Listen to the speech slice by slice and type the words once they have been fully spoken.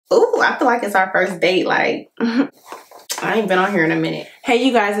I feel like it's our first date. Like, I ain't been on here in a minute. Hey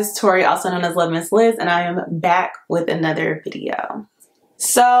you guys, it's Tori, also known as LoveMsLiz, and I am back with another video.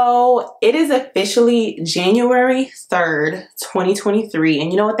 So it is officially January 3rd, 2023.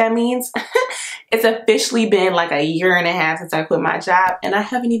 And you know what that means? It's officially been like a year and a half since I quit my job, and I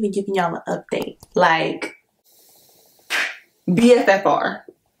haven't even given y'all an update. Like, BFFR.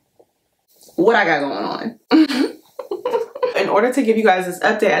 What I got going on. In order to give you guys this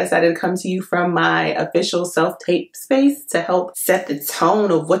update, I decided to come to you from my official self-tape space to help set the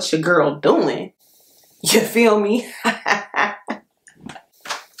tone of what your girl doing. You feel me?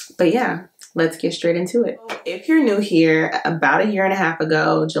 But yeah, let's get straight into it. If you're new here, about a year and a half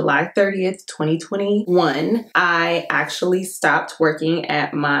ago, July 30th, 2021, I actually stopped working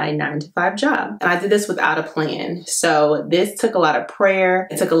at my 9-to-5 job. And I did this without a plan. So this took a lot of prayer.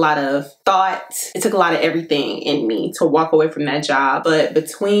 It took a lot of thought. It took a lot of everything in me to walk away from that job. But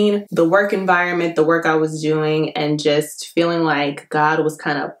between the work environment, the work I was doing, and just feeling like God was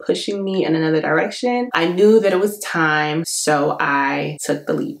kind of pushing me in another direction, I knew that it was time. So I took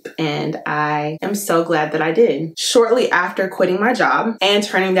the leap, and I am so glad that I did. Shortly after quitting my job and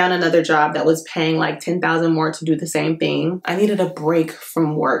turning down another job that was paying like $10,000 more to do the same thing, I needed a break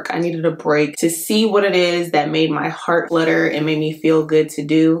from work. I needed a break to see what it is that made my heart flutter and made me feel good to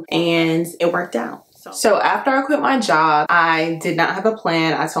do, and it worked out. So after I quit my job, I did not have a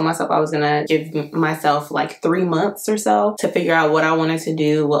plan. I told myself I was gonna give myself like 3 months or so to figure out what I wanted to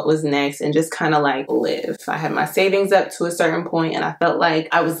do, what was next, and just kind of like live. I had my savings up to a certain point, and I felt like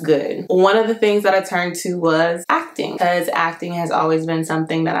I was good. One of the things that I turned to was acting, because acting has always been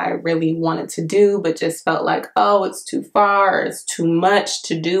something that I really wanted to do, but just felt like, oh, it's too far, it's too much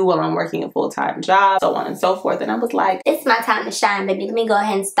to do while I'm working a full-time job, so on and so forth. And I was like, it's my time to shine, baby. Let me go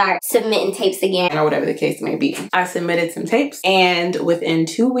ahead and start submitting tapes again. Or whatever the case may be. I submitted some tapes, and within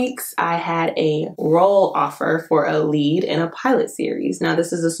 2 weeks, I had a role offer for a lead in a pilot series. Now,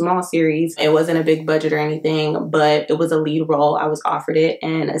 this is a small series. It wasn't a big budget or anything, but it was a lead role. I was offered it,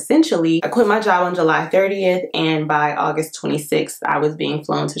 and essentially, I quit my job on July 30th, and by August 26th, I was being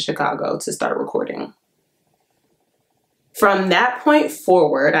flown to Chicago to start recording. From that point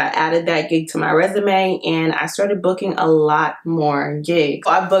forward, I added that gig to my resume, and I started booking a lot more gigs.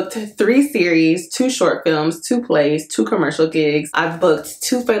 So I booked 3 series, 2 short films, 2 plays, 2 commercial gigs. I've booked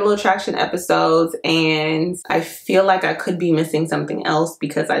 2 Fatal Attraction episodes, and I feel like I could be missing something else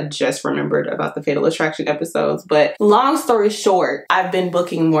because I just remembered about the Fatal Attraction episodes. But long story short, I've been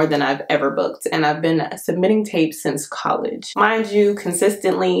booking more than I've ever booked, and I've been submitting tapes since college. Mind you,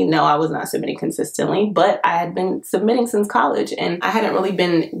 consistently, no, I was not submitting consistently, but I had been submitting since college, and I hadn't really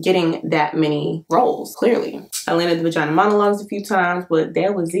been getting that many roles, clearly. I landed the vagina monologues a few times, but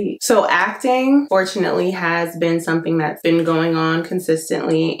that was it. So acting, fortunately, has been something that's been going on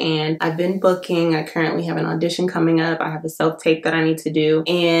consistently, and I've been booking. I currently have an audition coming up. I have a self-tape that I need to do,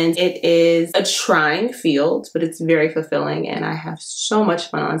 and it is a trying field, but it's very fulfilling, and I have so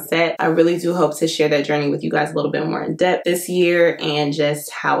much fun on set. I really do hope to share that journey with you guys a little bit more in depth this year, and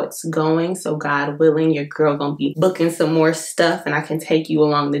just how it's going. So God willing, your girl gonna be booking some more stuff, and I can take you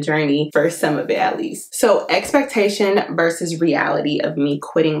along the journey for some of it at least. So expectation versus reality of me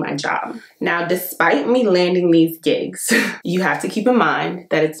quitting my job. Now, despite me landing these gigs, you have to keep in mind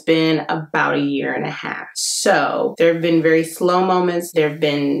that it's been about a year and a half. So there have been very slow moments, there have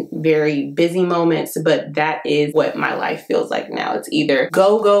been very busy moments, but that is what my life feels like now. It's either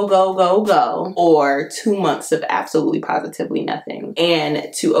go, go, go, go, go, or 2 months of absolutely positively nothing. And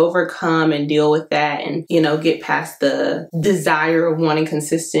to overcome and deal with that, and, you know, get past the desire of wanting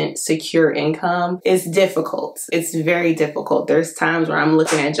consistent, secure income is difficult. It's very difficult. There's times where I'm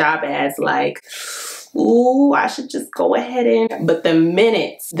looking at job ads like, ooh, I should just go ahead and, but the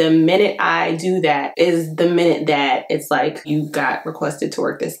minute I do that is the minute that it's like, you got requested to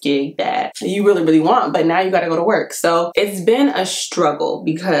work this gig that you really, really want, but now you got to go to work. So it's been a struggle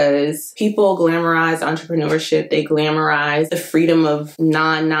because people glamorize entrepreneurship. They glamorize the freedom of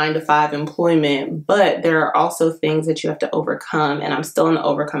non-9-to-5 employment, but there are also things that you have to overcome. And I'm still in the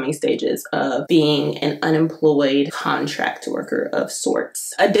overcoming stages of being an unemployed contract worker of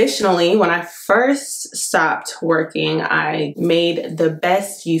sorts. Additionally, when I first stopped working, I made the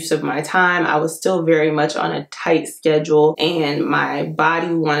best use of my time. I was still very much on a tight schedule, and my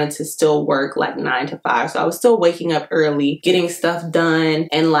body wanted to still work like 9 to 5. So I was still waking up early, getting stuff done,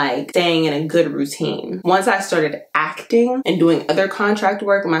 and like staying in a good routine. Once I started acting and doing other contract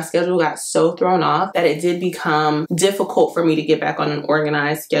work, my schedule got so thrown off that it did become difficult for me to get back on an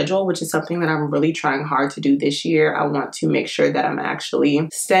organized schedule, which is something that I'm really trying hard to do this year. I want to make sure that I'm actually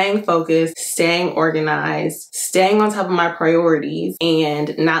staying focused, staying organized, organized, staying on top of my priorities,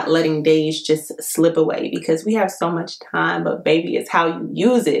 and not letting days just slip away, because we have so much time, but baby, it's how you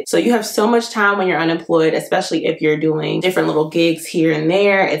use it. So you have so much time when you're unemployed, especially if you're doing different little gigs here and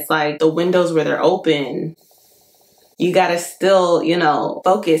there. It's like the windows where they're open, you gotta still, you know,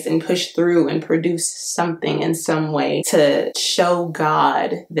 focus and push through and produce something in some way to show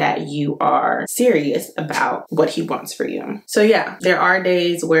God that you are serious about what He wants for you. So yeah, there are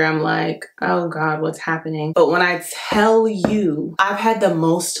days where I'm like, oh God, what's happening? But when I tell you, I've had the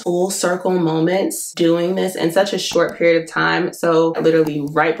most full circle moments doing this in such a short period of time. So literally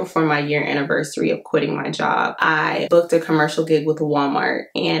right before my year anniversary of quitting my job, I booked a commercial gig with Walmart,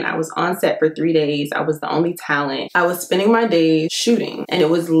 and I was on set for 3 days. I was the only talent. I was spending my days shooting, and it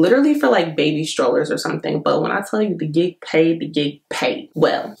was literally for like baby strollers or something. But when I tell you the gig paid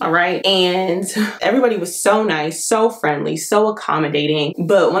well, all right? And everybody was so nice, so friendly, so accommodating.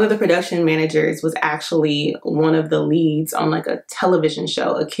 But one of the production managers was actually one of the leads on like a television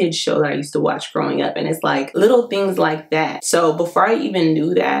show, a kid's show that I used to watch growing up. And it's like little things like that. So before I even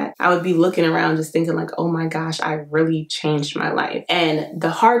knew that, I would be looking around just thinking like, oh my gosh, I really changed my life. And the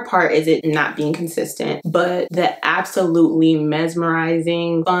hard part is it not being consistent, but the absolutely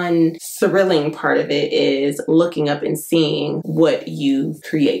mesmerizing, fun, thrilling part of it is looking up and seeing what you've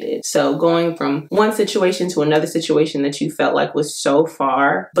created. So going from one situation to another situation that you felt like was so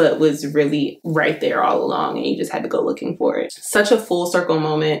far, but was really right there all along, and you just had to go looking for it. Such a full circle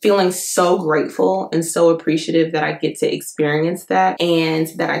moment, feeling so grateful and so appreciative that I get to experience that, and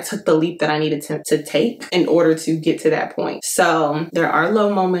that I took the leap that I needed to take in order to get to that point. So there are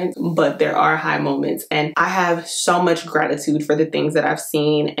low moments, but there are high moments, and I have so much gratitude for the things that I've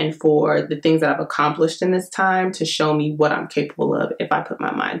seen and for the things that I've accomplished in this time to show me what I'm capable of if I put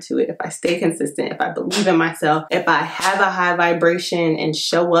my mind to it, if I stay consistent, if I believe in myself, if I have a high vibration and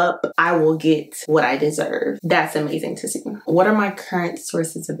show up, I will get what I deserve. That's amazing to see. What are my current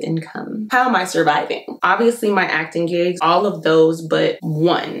sources of income? How am I surviving? Obviously my acting gigs, all of those but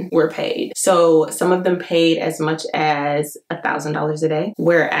one were paid. So some of them paid as much as $1,000 a day,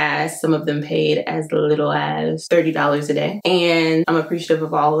 whereas some of them paid as little as $30 a day. And I'm appreciative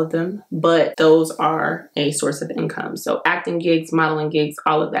of all of them, but those are a source of income. So acting gigs, modeling gigs,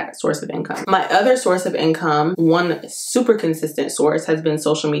 all of that source of income. My other source of income, one super consistent source, has been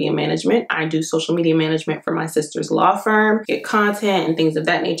social media management. I do social media management for my sister's law firm, get content and things of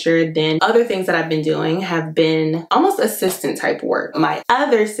that nature. Then other things that I've been doing have been almost assistant type work. My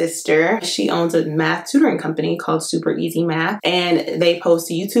other sister, she owns a math tutoring company called Super Easy Math, and they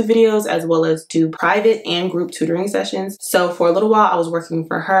post YouTube videos as well as do private and group tutoring sessions. So for a little while I was working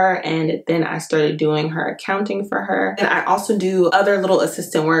for her, and then I started doing her accounting for her. And I also do other little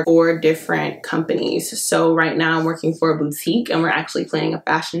assistant work for different companies. So right now I'm working for a boutique, and we're actually planning a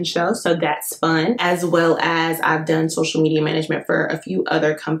fashion show, so that's fun. As well as I've done social media management for a few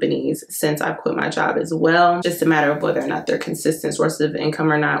other companies since I've quit my job as well. Just a matter of whether or not they're consistent sources of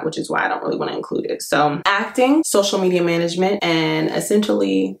income or not, which is why I don't really want to include it. So acting, social media management, and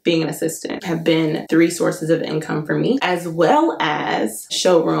essentially being an assistant have been 3 sources of income for me, as well as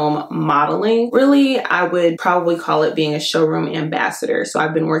showroom modeling. Really, I would probably call it being a showroom ambassador. So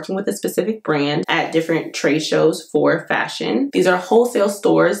I've been working with a specific brand at different trade shows for fashion. These are wholesale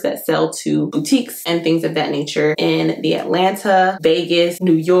stores that sell to boutiques and things of that nature in the Atlanta, Vegas,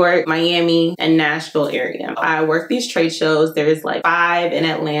 New York, Miami, and Nashville area. I work these trade shows. There's like 5 in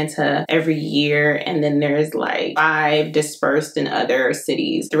Atlanta every year, and then there's like 5 dispersed in other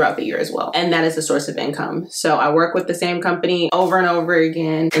cities throughout the year as well. And that is a source of income. So I work with the same company over and over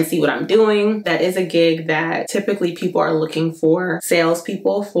again and see what I'm doing. That is a gig that typically people are looking for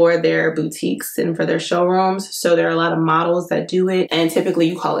salespeople for their boutiques and for their showrooms. So there are a lot of models that do it, and typically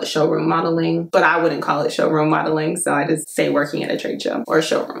you call it showroom modeling, but I wouldn't call it showroom modeling. So I just say working at a trade show or a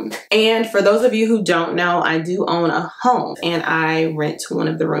showroom. And for those of you who don't know, I do own a home, and I rent one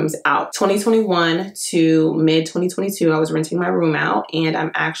of the rooms out. 2021 to mid 2022, I was renting my room out, and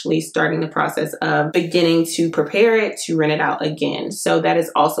I'm actually starting the process of beginning to prepare it to rent it out again. So that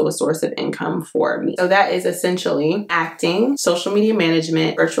is also a source of income for me. So that is essentially acting, social media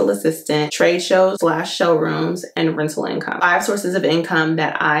management, virtual assistant, trade shows / showrooms, and rental income. 5 sources of income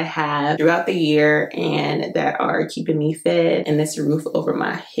that I have throughout the year and that are keeping me fed and this roof over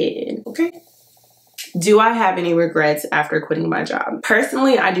my head. Okay. Do I have any regrets after quitting my job?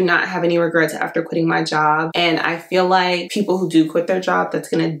 Personally, I do not have any regrets after quitting my job. And I feel like people who do quit their job, that's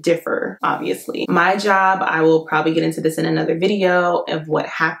going to differ, obviously. My job, I will probably get into this in another video of what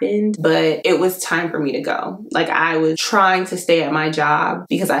happened, but it was time for me to go. Like, I was trying to stay at my job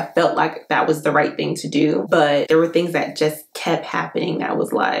because I felt like that was the right thing to do, but there were things that just kept happening that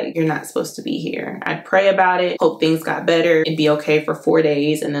was like, you're not supposed to be here. I'd pray about it, hope things got better. It'd be okay for 4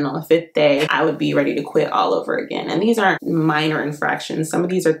 days. And then on the 5th day, I would be ready to quit all over again. And these aren't minor infractions. Some of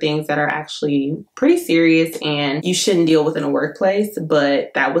these are things that are actually pretty serious and you shouldn't deal with in a workplace.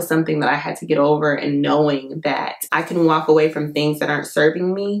 But that was something that I had to get over, and knowing that I can walk away from things that aren't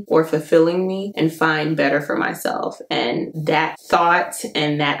serving me or fulfilling me and find better for myself. And that thought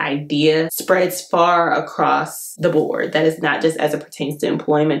and that idea spreads far across the board. That is not just as it pertains to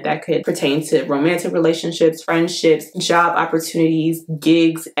employment. That could pertain to romantic relationships, friendships, job opportunities,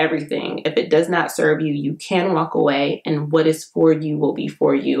 gigs, everything. If it does not serve you, you can walk away, and what is for you will be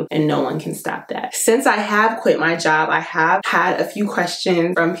for you, and no one can stop that. Since I have quit my job, I have had a few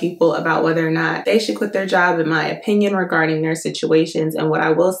questions from people about whether or not they should quit their job, in my opinion, regarding their situations. And what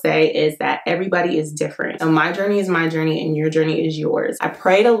I will say is that everybody is different. So my journey is my journey and your journey is yours. I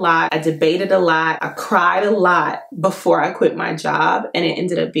prayed a lot, I debated a lot, I cried a lot before I quit my job, and it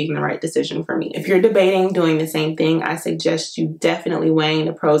ended up being the right decision for me. If you're debating doing the same thing, I suggest you definitely weighing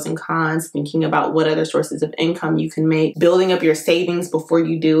the pros and cons, thinking about what other sources of income you can make, building up your savings before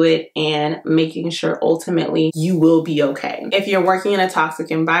you do it, and making sure ultimately you will be okay. If you're working in a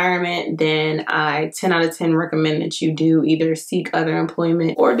toxic environment, then I 10 out of 10 recommend that you do either seek other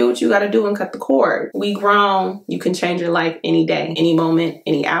employment or do what you gotta do and cut the cord. We grown, you can change your life any day, any moment,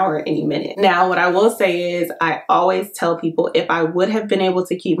 any hour, any minute. Now, what I will say is I always tell people, if I would have been able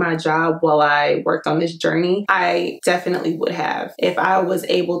to keep my job while I worked on this journey, I definitely would have. If I was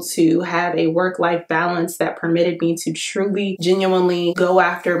able to have a work-life balance that permitted me to truly, genuinely go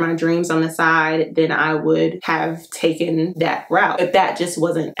after my dreams on the side, then I would have taken that route. But that just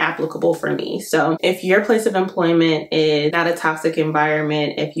wasn't applicable for me. So if your place of employment is not a toxic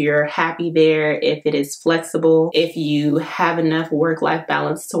environment, if you're happy there, if it is flexible, if you have enough work-life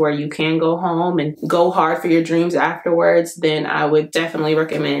balance to where you can go home and go hard for your dreams afterwards, then I would definitely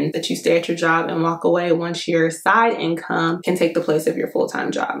recommend that you stay at your job and walk away once your side income can take the place of your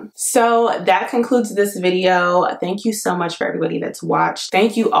full-time job. So that concludes this video. Thank you so much for everybody that's watched.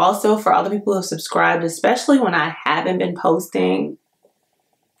 Thank you also for all the people who have subscribed, especially when I haven't been posting.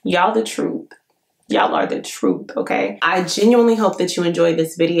 Y'all the truth. Y'all are the truth, okay? I genuinely hope that you enjoyed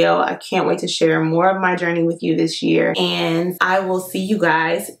this video. I can't wait to share more of my journey with you this year, and I will see you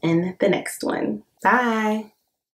guys in the next one. Bye.